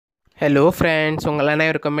Hello friends, உங்கள்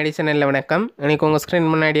அனைவருக்கும் மெடிசனில் வணக்கம். இன்றைக்கி உங்கள் ஸ்க்ரீன்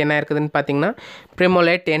முன்னாடி என்ன இருக்குதுன்னு பார்த்தீங்கன்னா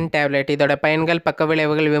Primolut N டேப்லெட். இதோட பயன்கள், பக்க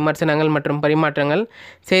விளைவுகள், விமர்சனங்கள் மற்றும் பரிமாற்றங்கள்,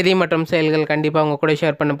 செய்தி மற்றும் செயல்கள் கண்டிப்பாக உங்கள் கூட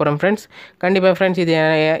ஷேர் பண்ண போகிறோம் ஃப்ரெண்ட்ஸ். கண்டிப்பாக ஃப்ரெண்ட்ஸ், இது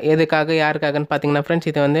எதுக்காக யாருக்காகன்னு பார்த்தீங்கன்னா ஃப்ரெண்ட்ஸ்,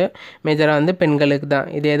 இது வந்து மேஜராக வந்து பெண்களுக்கு தான்.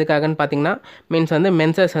 இது எதுக்காகன்னு பார்த்தீங்கன்னா மீன்ஸ் வந்து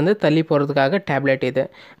மென்சஸ் வந்து தள்ளி போகிறதுக்காக டேப்லெட். இது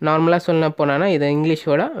நார்மலாக சொல்ல போனால் இது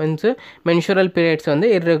இங்கிலீஷோட மென்சுரல் பீரியட்ஸ் வந்து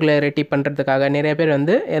இர்ரெகுலரிட்டி பண்ணுறதுக்காக நிறைய பேர்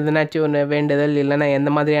வந்து எதனாச்சும் ஒன்று வேண்டுதல் இல்லைன்னா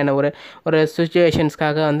எந்த மாதிரியான ஒரு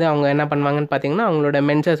சிச்சுவேஷன்ஸ்க்காக வந்து அவங்க என்ன பண்ணுவாங்கன்னு பார்த்தீங்கன்னா அவங்களோட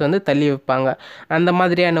மென்சஸ் வந்து தள்ளி வைப்பாங்க. அந்த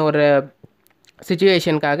மாதிரியான ஒரு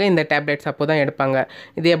சிச்சுவேஷனுக்காக இந்த டேப்லெட்ஸ் அப்போ தான் எடுப்பாங்க.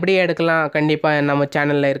 இது எப்படி எடுக்கலாம் கண்டிப்பாக நம்ம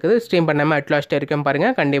சேனலில் இருக்குது, ஸ்ட்ரீம் பண்ணாமல் அட்லாஸ்ட் வரைக்கும்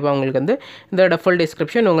பாருங்கள். கண்டிப்பாக உங்களுக்கு வந்து இதோட ஃபுல்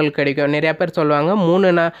டிஸ்கிரிப்ஷன் உங்களுக்கு கிடைக்கும். நிறையா பேர் சொல்லுவாங்க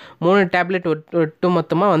மூணு டேப்லெட் ஒட்டு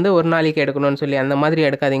மொத்தமாக வந்து ஒரு நாளைக்கு எடுக்கணும்னு சொல்லி. அந்த மாதிரி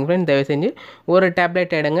எடுக்காதீங்க ஃப்ரெண்ட்ஸ், தயவு செஞ்சு ஒரு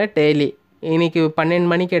டேப்லெட் எடுங்க டெய்லி. இன்றைக்கி 12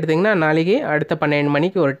 மணிக்கு எடுத்திங்கன்னா நாளைக்கு அடுத்த 12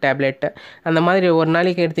 மணிக்கு ஒரு டேப்லெட்டு. அந்த மாதிரி ஒரு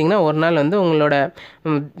நாளைக்கு எடுத்திங்கன்னா ஒரு நாள் வந்து உங்களோட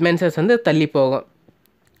மென்சஸ் வந்து தள்ளி போகும்.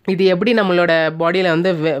 இது எப்படி நம்மளோட பாடியில்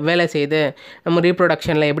வந்து வேலை செய்யுது, நம்ம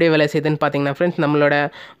ரீப்ரொடக்ஷனில் எப்படி வேலை செய்யுதுன்னு பார்த்தீங்கன்னா ஃப்ரெண்ட்ஸ், நம்மளோட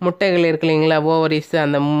முட்டைகள் இருக்கு இல்லைங்களா, ஓவரீஸ்,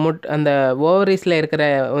 அந்த ஓவரீஸில் இருக்கிற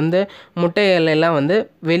வந்து முட்டைகள் எல்லாம் வந்து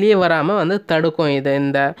வெளியே வராமல் வந்து தடுக்கும் இது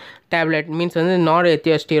இந்த டேப்லெட். மீன்ஸ் வந்து நார்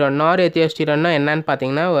எத்தியோஸ்டிரான்னா என்னன்னு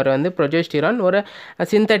பார்த்தீங்கன்னா ஒரு வந்து ப்ரொஜெஸ்டிரான், ஒரு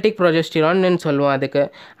சிந்தட்டிக் ப்ரொஜெஸ்டிரான்னு சொல்லுவோம் அதுக்கு.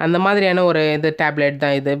 அந்த மாதிரியான ஒரு இது டேப்லெட்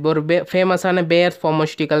தான் இது. ஒரு ஃபேமஸான பேயர்ஸ்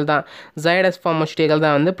ஃபார்மஸ்யூட்டிக்கல் தான், ஜைடஸ் ஃபார்மஸ்யூட்டிக்கல்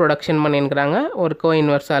தான் வந்து ப்ரொடக்ஷன் பண்ணியிருக்கிறாங்க ஒரு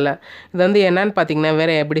கோஇன்வர்ஸால். இது வந்து என்னன்னு பார்த்தீங்கன்னா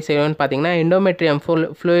வேறு எப்படி செய்யணும்னு பார்த்தீங்கன்னா எண்டோமெட்ரியம்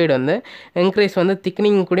ஃப்ளூயிட் வந்து இன்க்ரீஸ் வந்து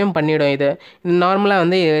திக்னிங் கூடயும் பண்ணிவிடும். இது நார்மலாக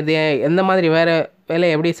வந்து இது எந்த மாதிரி வேறு வேலை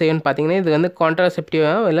எப்படி செய்யணும்னு பார்த்தீங்கன்னா இது வந்து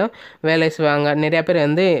கான்ட்ராசெப்டிவாக இல்லை வேலை செய்வாங்க. நிறையா பேர்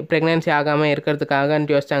வந்து ப்ரெக்னென்சி ஆகாமல்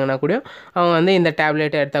இருக்கிறதுக்காகன்ட்டு யோசிச்சாங்கன்னா கூட அவங்க வந்து இந்த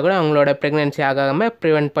டேப்லெட் எடுத்தால் கூட அவங்களோட ப்ரெக்னென்சி ஆகாமல்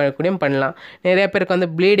ப்ரிவெண்ட் பண்ணக்கூடியும் பண்ணலாம். நிறையா பேருக்கு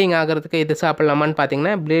வந்து ப்ளீடிங் ஆகிறதுக்கு இது சாப்பிட்லாமான்னு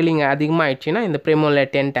பார்த்தீங்கன்னா ப்ளீடிங் அதிகமாக ஆயிடுச்சுன்னா இந்த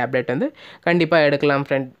Primolut N டேப்லெட் வந்து கண்டிப்பாக எடுக்கலாம்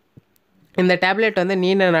ஃப்ரெண்ட். இந்த டேப்லெட் வந்து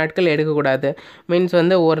நீண்ட நாட்கள் எடுக்கக்கூடாது. மீன்ஸ்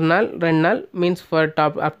வந்து ஒரு நாள் 2 நாள் means for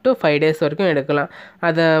up to 5 days வரைக்கும் எடுக்கலாம்.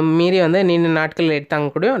 அதை மீறி வந்து நீண்ட நாட்கள் எடுத்தாங்க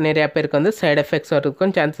கூட நிறையா பேருக்கு வந்து சைடு எஃபெக்ட்ஸ்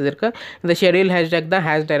வரதுக்கும் சான்சஸ் இருக்குது. இந்த ஷெடியூல் ஹேஷ்டாக் தான்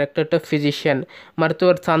டைரக்டட் டு ஃபிசிஷியன்,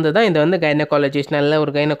 மருத்துவர் சார்ந்து தான். இது வந்து கைனகாலஜிஸ்ட், நல்ல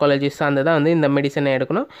ஒரு கைனகாலஜிஸ்ட் சார்ந்து தான் வந்து இந்த மெடிசனை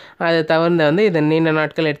எடுக்கணும். அதை தவிர்த்து வந்து இது நீண்ட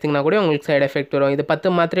நாட்கள் எடுத்திங்கன்னா கூட உங்களுக்கு சைடு எஃபெக்ட் வரும். இது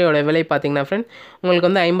 10 மாத்திரையோட விலை பார்த்தீங்கன்னா ஃப்ரெண்ட்ஸ் உங்களுக்கு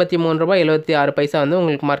வந்து ₹53.76 வந்து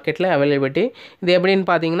உங்களுக்கு மார்க்கெட்டில் அவைலபிலிட்டி. இது எப்படின்னு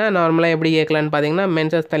பார்த்தீங்கன்னா நார்மலாக எப்படி கேட்கலான்னு பார்த்தீங்கன்னா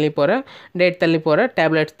மென்சஸ் தள்ளி போகிற டேட் தள்ளி போகிற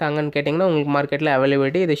டேப்லெட்ஸ் தாங்கன்னு கேட்டிங்கன்னா உங்களுக்கு மார்க்கெட்டில்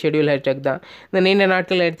அவைலபிலிட்டி. இது ஷெடியூல் ஹேஷ்டாக் தான். இந்த நீண்ட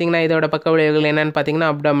நாட்கள் எடுத்திங்கன்னா இதோட பக்க விளைவுகள் என்னென்னு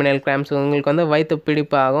பார்த்தீங்கன்னா அப்டாமினல் கிராம்ஸ், உங்களுக்கு வந்து வயிற்று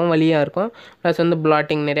பிடிப்பு ஆகும், வலியாக இருக்கும். ப்ளஸ் வந்து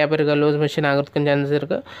பிளாட்டிங், நிறையா பேருக்கு லூஸ் மோஷன் ஆகிறதுக்கும் சான்சஸ்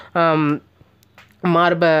இருக்குது.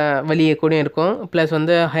 மார்பை வலியை கூட இருக்கும். ப்ளஸ்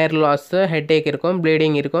வந்து ஹேர் லாஸு, ஹெட்டேக் இருக்கும்,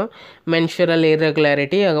 ப்ளீடிங் இருக்கும், மென்சுரல்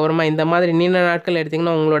இர்ரெகுலாரிட்டி. அதுக்கப்புறமா இந்த மாதிரி நீண்ட நாட்கள்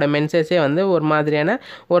எடுத்திங்கன்னா உங்களோட மென்சஸே வந்து ஒரு மாதிரியான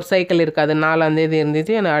ஒரு சைக்கிள் இருக்காது. 4ஆம் தேதி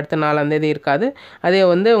இருந்துச்சு, அடுத்த 4ஆம் தேதி இருக்காது. அதே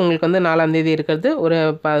வந்து உங்களுக்கு வந்து 4ஆம் தேதி இருக்கிறது ஒரு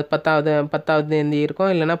 10ஆவது தேதி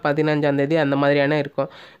இருக்கும், இல்லைனா 15ஆம் தேதி அந்த மாதிரியான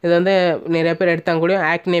இருக்கும். இது வந்து நிறைய பேர் எடுத்தாங்க கூட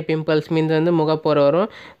ஆக்னே பிம்பிள்ஸ் மீன்ஸ் வந்து முகப்போர் வரும்,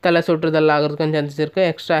 தலை சுற்றுதல் ஆகிறதுக்கும் சான்சஸ் இருக்குது.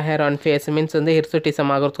 Extra hair on face means வந்து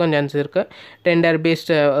ஹிர்சுட்டிசம் ஆகிறதுக்கும் சான்சஸ் இருக்குது. டெண்டர் பீஸ்ட்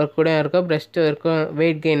கூட இருக்கும், பிரெஸ்ட் இருக்கும்,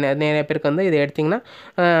 வெயிட் கெயின் நிறைய பேருக்கு வந்து இது எடுத்திங்கன்னா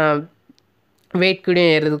வெயிட் கூட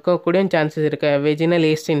ஏறதுக்கும் கூட சான்சஸ் இருக்குது. வெஜினல்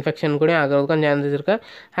ஈஸ்ட் இன்ஃபெக்ஷன் கூட ஆகிறதுக்கும் சான்சஸ் இருக்குது.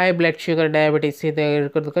 ஹை பிளட் சுகர், டயபெட்டிஸ் இது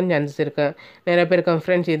இருக்கிறதுக்கும் சான்சஸ் இருக்குது. நிறைய பேருக்கு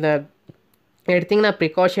ஃப்ரெண்ட்ஸ் இதை எடுத்திங்கன்னா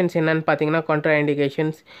ப்ரிகாஷன்ஸ் என்னென்னு பார்த்தீங்கன்னா கான்ட்ரா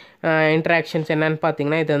இண்டிகேஷன்ஸ், இன்ட்ராக்ஷன்ஸ் என்னென்னு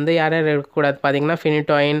பார்த்தீங்கன்னா இது வந்து யார் எடுக்கக்கூடாது பார்த்தீங்கன்னா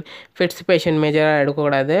ஃபினிட்டாயின், ஃபிட்ஸ் பேஷண்ட் மேஜராக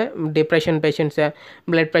எடுக்கக்கூடாது, டிப்ரெஷன் பேஷண்ட்ஸை,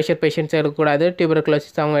 பிளட் ப்ரெஷர் பேஷண்ட்ஸ் எடுக்கக்கூடாது,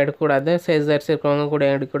 டியூபர்குலோசிஸ் அவங்க எடுக்கக்கூடாது, சீசர்ஸ் இருக்கிறவங்க கூட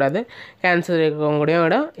எடுக்கக்கூடாது, கேன்சர் இருக்கிறவங்க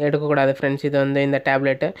கூட எடுக்கக்கூடாது ஃப்ரெண்ட்ஸ். இது வந்து இந்த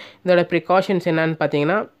டேப்லெட்டு இதோட ப்ரிகாஷன்ஸ் என்னென்னு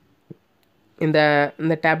பார்த்தீங்கன்னா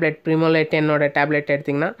இந்த டேப்லெட் Primolut N டேப்லெட்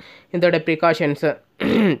எடுத்திங்கன்னா இதோட ப்ரிகாஷன்ஸு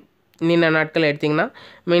நீண்ட நாட்கள் எடுத்திங்கன்னா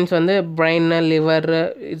மீன்ஸ் வந்து brain, liver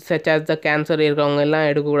such as the cancer இருக்கிறவங்க எல்லாம்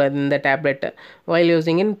எடுக்கக்கூடாது இந்த டேப்லெட்டு வைல்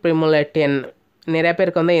யூஸிங் இன் Primolut N. நிறைய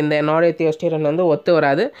பேருக்கு வந்து இந்த நார் எத்தியோஸ்டிரான் வந்து ஒத்து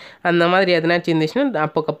வராது. அந்த மாதிரி எதனாச்சும் இருந்துச்சுன்னா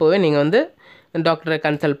அப்போவே நீங்கள் வந்து டாக்டரை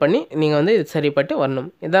கன்சல்ட் பண்ணி நீங்கள் வந்து இது சரிப்பட்டு வரணும்.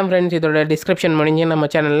 இதான் ஃப்ரெண்ட்ஸ் இதோட டிஸ்கிரிப்ஷன் முடிஞ்சு நம்ம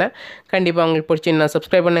சேனலில். கண்டிப்பாக உங்களுக்கு பிடிச்சிருந்தா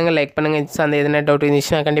சப்ஸ்கிரைப் பண்ணுங்கள், லைக் பண்ணுங்கள். அந்த எதனா டவுட்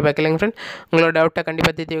இருந்துச்சுன்னா கண்டிப்பாக கேளுங்க ஃப்ரெண்ட். உங்களோட டவுட்டை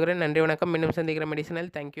கண்டிப்பாக தீர்த்து வைக்கிறேன். நன்றி, வணக்கம். மீண்டும் சந்திக்கிற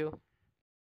மெடிசனல். தேங்க்யூ.